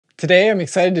Today, I'm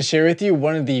excited to share with you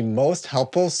one of the most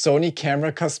helpful Sony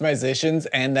camera customizations,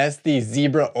 and that's the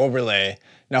zebra overlay.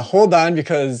 Now hold on,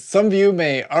 because some of you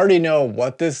may already know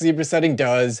what this zebra setting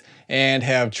does and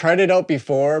have tried it out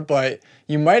before, but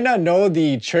you might not know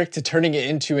the trick to turning it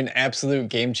into an absolute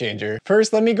game changer.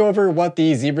 First, let me go over what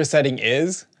the zebra setting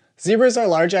is. Zebras are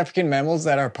large African mammals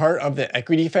that are part of the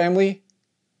equidae family.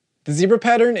 The zebra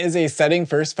pattern is a setting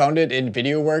first founded in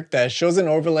video work that shows an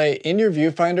overlay in your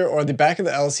viewfinder or the back of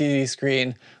the LCD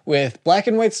screen with black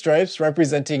and white stripes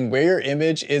representing where your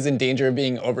image is in danger of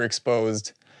being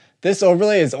overexposed. This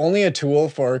overlay is only a tool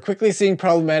for quickly seeing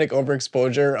problematic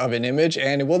overexposure of an image,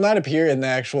 and it will not appear in the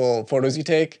actual photos you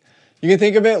take. You can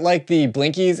think of it like the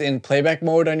blinkies in playback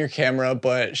mode on your camera,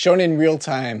 but shown in real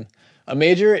time. A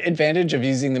major advantage of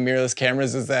using the mirrorless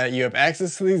cameras is that you have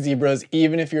access to these zebras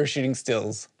even if you're shooting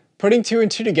stills. Putting two and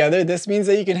two together, this means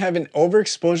that you can have an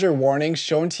overexposure warning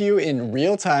shown to you in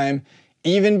real time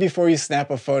even before you snap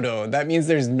a photo. That means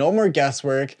there's no more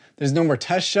guesswork, there's no more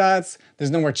test shots, there's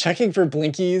no more checking for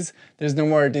blinkies, there's no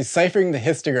more deciphering the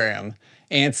histogram.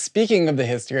 And speaking of the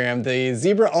histogram, the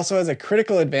zebra also has a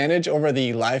critical advantage over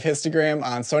the live histogram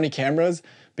on Sony cameras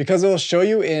because it will show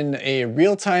you in a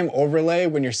real-time overlay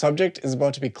when your subject is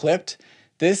about to be clipped.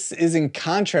 This is in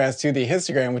contrast to the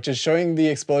histogram, which is showing the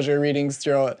exposure readings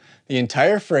throughout the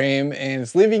entire frame, and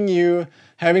it's leaving you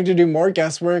having to do more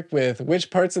guesswork with which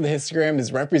parts of the histogram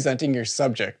is representing your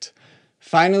subject.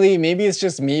 Finally, maybe it's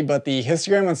just me, but the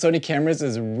histogram on Sony cameras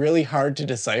is really hard to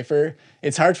decipher.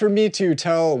 It's hard for me to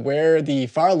tell where the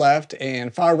far left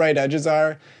and far right edges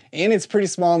are, and it's pretty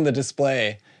small in the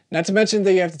display. Not to mention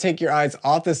that you have to take your eyes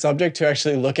off the subject to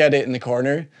actually look at it in the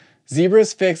corner.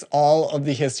 Zebras fix all of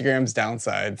the histogram's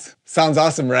downsides. Sounds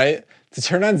awesome, right? To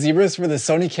turn on zebras for the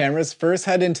Sony cameras, first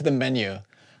head into the menu.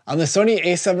 On the Sony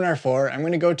a7R4, I'm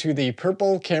going to go to the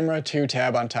purple Camera 2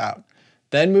 tab on top.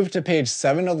 Then move to page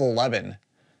 7 of 11.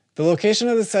 The location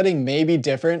of the setting may be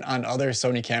different on other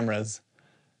Sony cameras.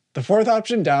 The fourth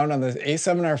option down on the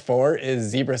a7R4 is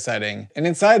zebra setting, and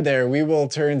inside there we will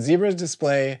turn zebra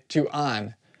display to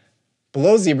on.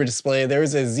 Below zebra display there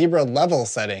is a zebra level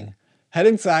setting. Head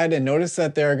inside and notice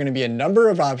that there are going to be a number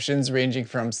of options ranging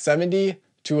from 70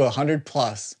 to 100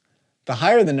 plus. The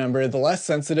higher the number, the less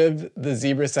sensitive the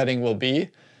zebra setting will be,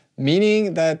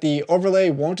 meaning that the overlay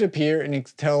won't appear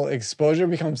until exposure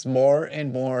becomes more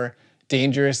and more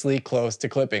dangerously close to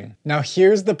clipping. Now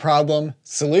here's the problem,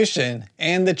 solution,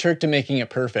 and the trick to making it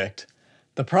perfect.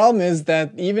 The problem is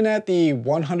that even at the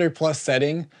 100 plus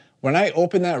setting, when I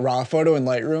open that raw photo in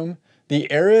Lightroom, the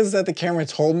areas that the camera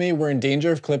told me were in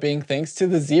danger of clipping thanks to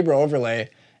the zebra overlay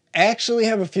actually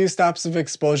have a few stops of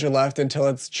exposure left until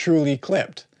it's truly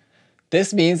clipped.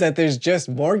 This means that there's just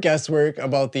more guesswork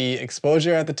about the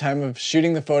exposure at the time of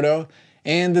shooting the photo,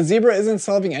 and the zebra isn't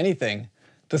solving anything.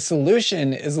 The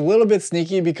solution is a little bit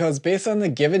sneaky because based on the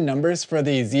given numbers for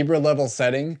the zebra level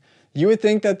setting, you would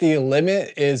think that the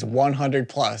limit is 100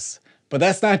 plus, but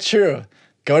that's not true.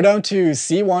 Go down to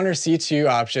C1 or C2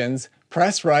 options,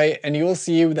 press right, and you will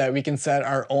see that we can set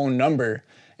our own number,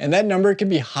 and that number can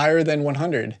be higher than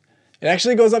 100. It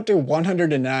actually goes up to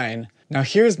 109. Now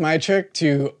here's my trick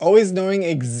to always knowing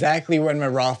exactly when my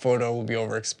raw photo will be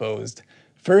overexposed.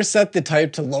 First, set the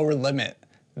type to lower limit.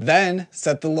 Then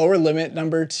set the lower limit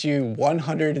number to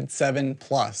 107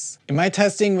 plus. In my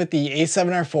testing with the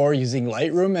a7R4 using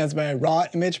Lightroom as my raw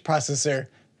image processor,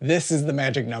 this is the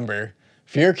magic number.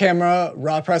 For your camera,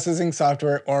 raw processing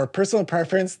software, or personal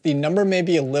preference, the number may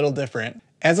be a little different.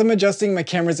 As I'm adjusting my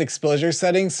camera's exposure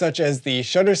settings such as the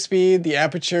shutter speed, the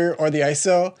aperture, or the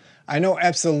ISO, I know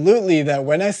absolutely that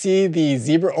when I see the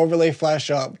zebra overlay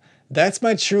flash up, that's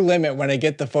my true limit when I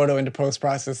get the photo into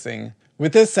post-processing.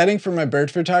 With this setting for my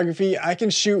bird photography, I can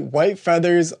shoot white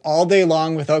feathers all day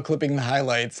long without clipping the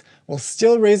highlights, while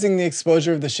still raising the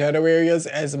exposure of the shadow areas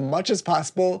as much as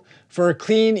possible for a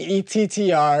clean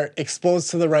ETTR exposed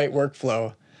to the right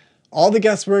workflow. All the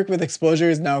guesswork with exposure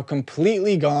is now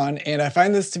completely gone, and I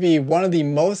find this to be one of the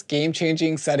most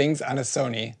game-changing settings on a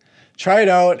Sony. Try it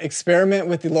out, experiment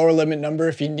with the lower limit number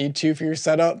if you need to for your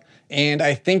setup, and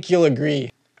I think you'll agree.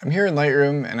 I'm here in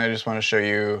Lightroom and I just want to show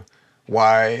you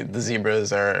why the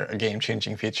zebras are a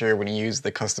game-changing feature when you use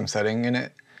the custom setting in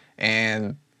it.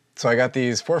 And so I got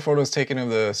these 4 photos taken of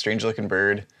the strange looking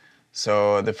bird.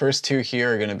 So the first 2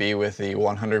 here are going to be with the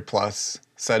 100 plus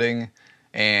setting,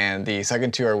 and the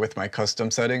second 2 are with my custom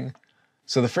setting.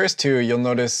 So the first 2, you'll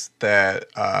notice that,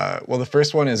 well, the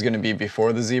first one is going to be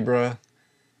before the zebra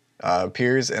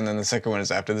appears, and then the second one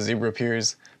is after the zebra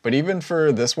appears. But even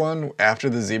for this one, after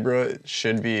the zebra, it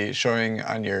should be showing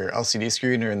on your LCD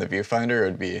screen or in the viewfinder. It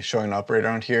would be showing up right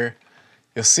around here.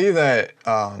 You'll see that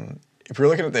if we're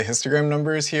looking at the histogram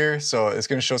numbers here, so it's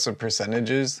going to show some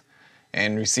percentages,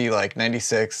 and we see like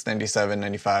 96, 97,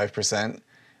 95%.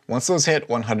 Once those hit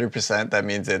 100%, that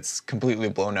means it's completely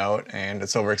blown out and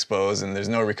it's overexposed and there's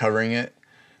no recovering it.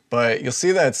 But you'll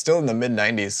see that it's still in the mid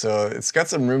 90s, so it's got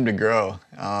some room to grow.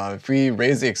 If we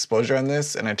raise the exposure on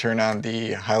this and I turn on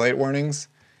the highlight warnings,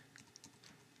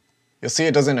 you'll see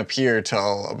it doesn't appear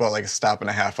till about like a stop and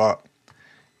a half up.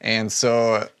 And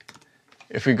so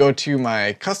if we go to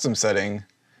my custom setting,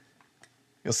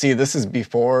 you'll see this is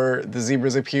before the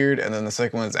zebras appeared, and then the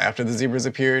second one is after the zebras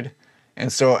appeared.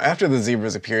 And so after the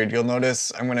zebras appeared, you'll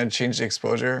notice I'm going to change the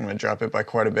exposure. I'm going to drop it by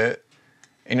quite a bit.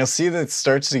 And you'll see that it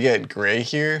starts to get gray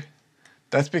here.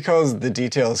 That's because the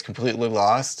detail is completely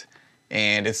lost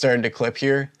and it's starting to clip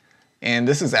here. And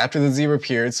this is after the zebra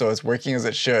appeared, so it's working as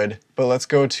it should. But let's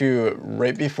go to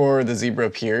right before the zebra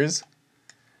appears,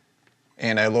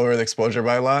 and I lower the exposure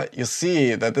by a lot. You'll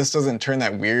see that this doesn't turn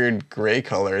that weird gray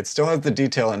color. It still has the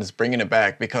detail and it's bringing it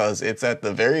back because it's at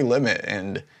the very limit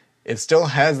and it still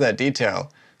has that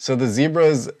detail. So the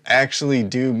zebras actually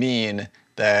do mean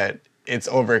that it's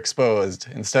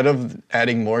overexposed. Instead of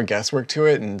adding more guesswork to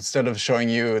it, instead of showing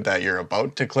you that you're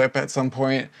about to clip at some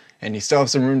point and you still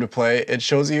have some room to play, it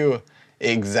shows you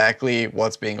exactly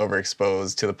what's being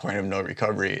overexposed to the point of no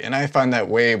recovery. And I find that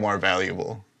way more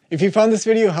valuable. If you found this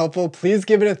video helpful, please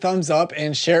give it a thumbs up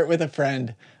and share it with a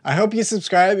friend. I hope you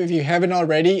subscribe if you haven't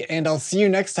already, and I'll see you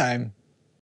next time.